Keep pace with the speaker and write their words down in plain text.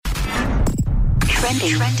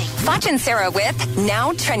Trending. Foch and Sarah with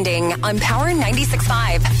Now Trending on Power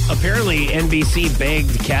 96.5. Apparently, NBC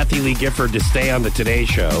begged Kathy Lee Gifford to stay on the Today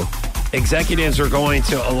Show. Executives are going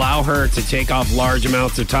to allow her to take off large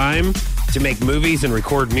amounts of time to make movies and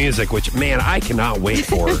record music, which, man, I cannot wait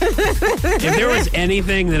for. If there was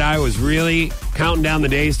anything that I was really counting down the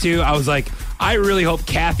days to, I was like, I really hope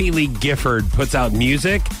Kathy Lee Gifford puts out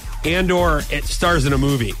music and or it stars in a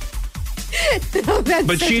movie.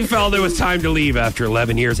 But she felt it was time to leave after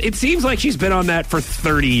 11 years. It seems like she's been on that for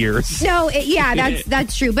 30 years. No,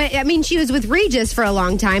 that's true. But, I mean, she was with Regis for a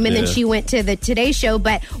long time, and then she went to the Today Show.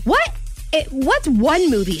 But what's one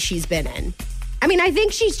movie she's been in? I mean, I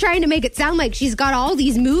think she's trying to make it sound like she's got all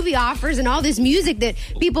these movie offers and all this music that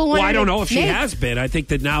people want to Well, I don't know if she make. has been. I think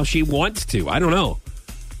that now she wants to. I don't know.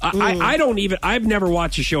 I don't even, I've never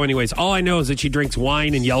watched the show anyways. All I know is that she drinks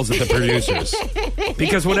wine and yells at the producers.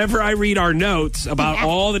 Because whenever I read our notes about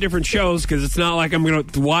all the different shows, because it's not like I'm going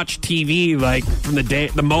to watch TV like from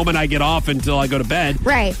the moment I get off until I go to bed.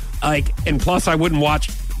 Right. And plus I wouldn't watch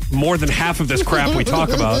more than half of this crap we talk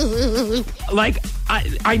about. Like,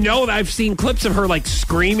 I know that I've seen clips of her like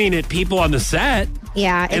screaming at people on the set.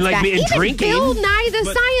 Yeah, and like even drinking. Bill Nye the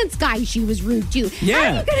Science Guy, she was rude to. Yeah. How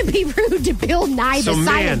are you going to be rude to Bill Nye the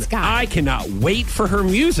Science Guy? I cannot wait for her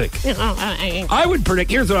music. I would predict.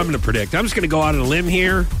 Here's what I'm going to predict. I'm just going to go out on a limb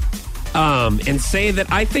here, and say that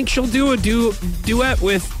I think she'll do a duet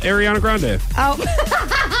with Ariana Grande. Oh,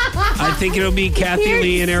 I think it'll be Kathy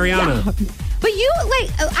Lee and Ariana. But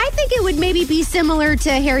I think it would maybe be similar to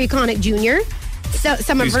Harry Connick Jr. So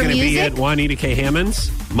some of her Who's going to be music. at Juanita K. Hammond's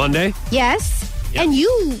Monday? Yes. Yep. And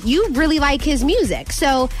you really like his music.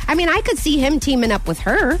 So, I mean, I could see him teaming up with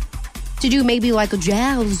her to do maybe like a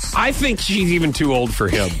jazz. I think she's even too old for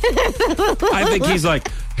him. I think he's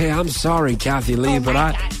like, hey, I'm sorry, Kathy Lee, but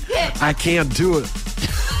I can't do it.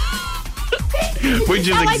 Which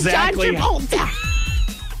is exactly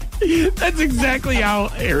that's exactly how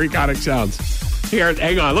Harry Connick sounds. Here,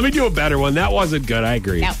 hang on. Let me do a better one. That wasn't good. I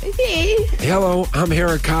agree. No. Hello, I'm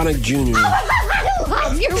Harry Connick Jr. I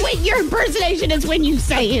love your impersonation is when you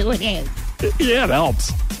say who it is. Yeah, it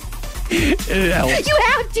helps. It helps. You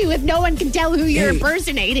have to if no one can tell who you're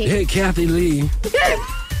impersonating. Hey, Kathy Lee.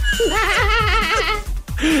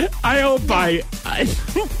 I hope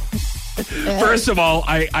First of all,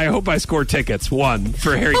 I hope I score tickets. One,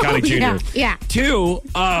 for Harry Connick Jr. Yeah. Two,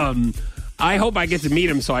 I hope I get to meet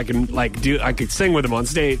him so I can I could sing with him on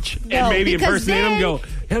stage and maybe impersonate him. Go,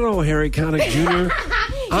 hello, Harry Connick Jr.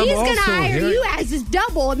 He's going to hire you as his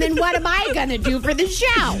double, and then what am I going to do for the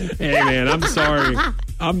show? Hey, man, I'm sorry.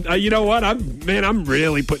 You know what? I'm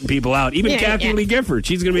really putting people out. Even Kathy Lee Gifford,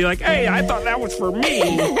 she's going to be like, hey, I thought that was for me.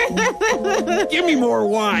 Give me more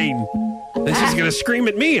wine. And she's going to scream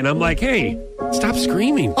at me, and I'm like, hey, stop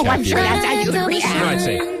screaming, Kathy I'm sure Lee. that's how you would react. You know, I'd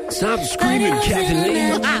say, stop screaming, Kathy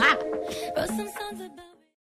Lee.